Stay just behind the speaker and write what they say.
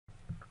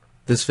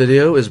This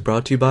video is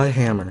brought to you by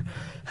Hammer.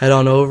 Head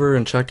on over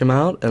and check them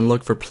out and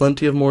look for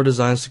plenty of more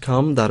designs to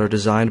come that are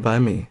designed by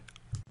me.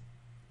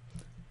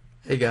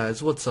 Hey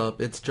guys, what's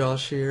up? It's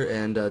Josh here,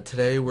 and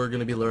today we're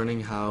going to be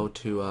learning how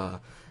to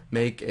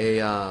make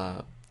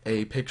a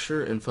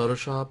picture in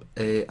Photoshop,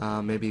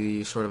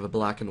 maybe sort of a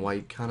black and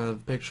white kind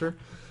of picture.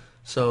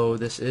 So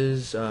this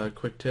is a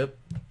quick tip,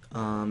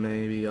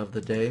 maybe of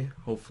the day,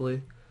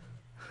 hopefully.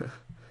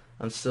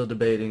 I'm still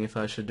debating if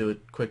I should do a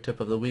quick tip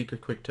of the week or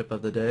quick tip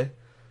of the day.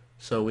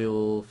 So we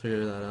will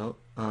figure that out.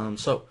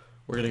 So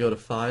we're going to go to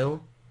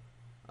File,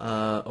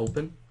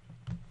 Open,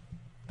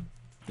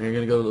 and you're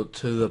going to go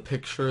to the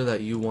picture that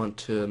you want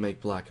to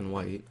make black and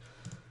white.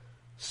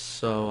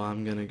 So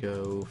I'm going to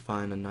go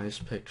find a nice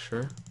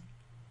picture.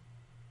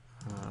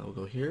 We'll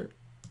go here,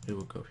 we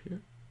will go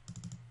here,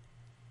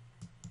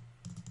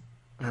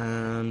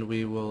 and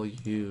we will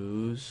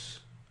use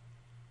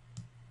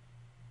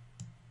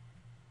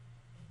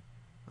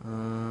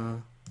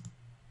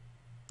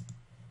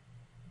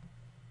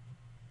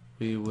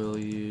we will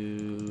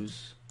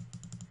use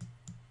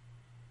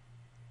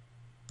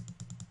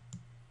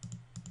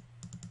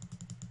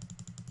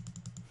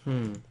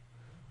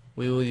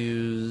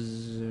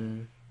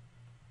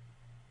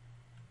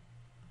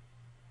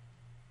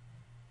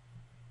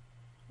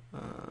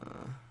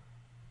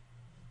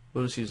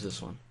we'll just use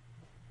this one.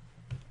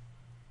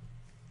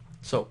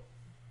 So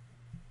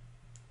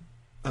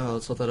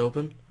let's let that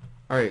open.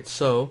 Alright,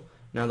 so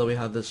now that we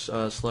have this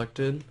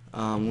selected,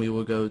 we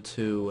will go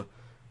to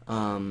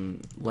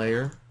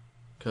layer,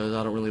 because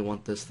I don't really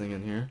want this thing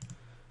in here.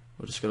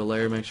 We'll just go to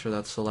layer, make sure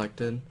that's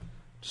selected.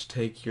 Just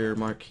take your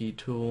marquee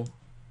tool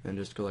and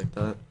just go like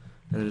that,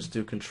 and then just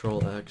do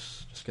Control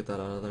X, just get that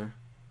out of there.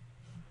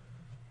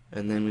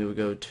 And then we will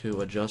go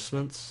to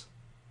adjustments,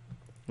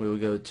 we will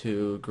go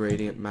to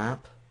gradient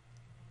map,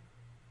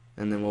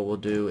 and then what we'll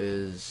do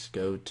is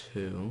go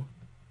to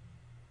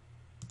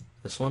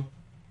this one,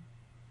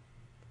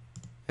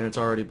 and it's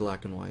already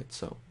black and white,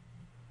 so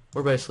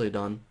we're basically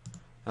done.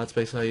 That's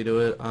basically how you do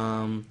it.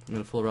 I'm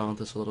going to fool around with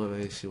this a little bit,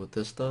 maybe see what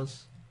this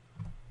does.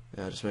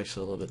 Yeah, it just makes it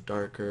a little bit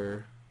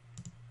darker.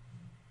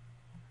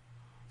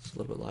 It's a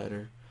little bit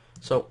lighter.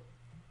 So,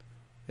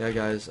 yeah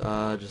guys,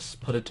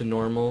 just put it to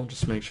normal,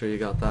 just make sure you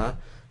got that.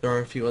 There are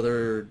a few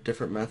other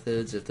different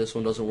methods. If this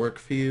one doesn't work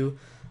for you,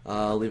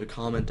 leave a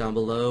comment down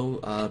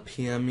below,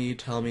 PM me,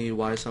 tell me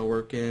why it's not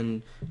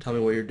working, tell me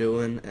what you're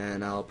doing,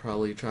 and I'll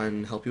probably try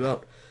and help you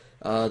out.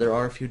 There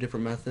are a few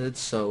different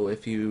methods, so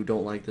if you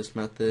don't like this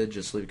method,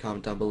 just leave a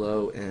comment down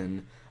below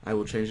and I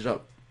will change it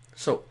up.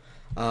 So,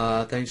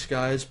 thanks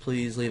guys,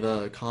 please leave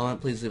a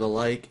comment, please leave a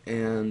like,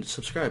 and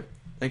subscribe.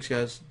 Thanks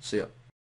guys, see ya.